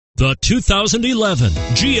The 2011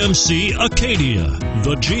 GMC Acadia.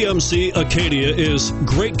 The GMC Acadia is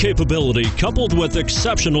great capability coupled with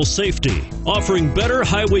exceptional safety, offering better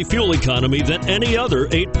highway fuel economy than any other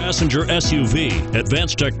 8-passenger SUV.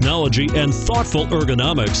 Advanced technology and thoughtful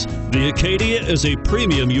ergonomics, the Acadia is a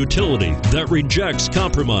premium utility that rejects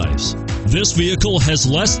compromise. This vehicle has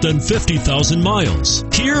less than 50,000 miles.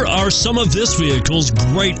 Here are some of this vehicle's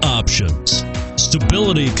great options: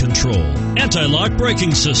 stability control, anti-lock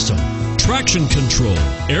braking system, traction control,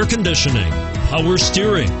 air conditioning, power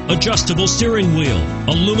steering, adjustable steering wheel,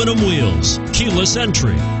 aluminum wheels, keyless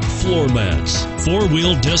entry, floor mats,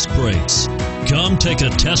 4-wheel disc brakes. Come take a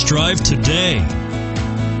test drive today.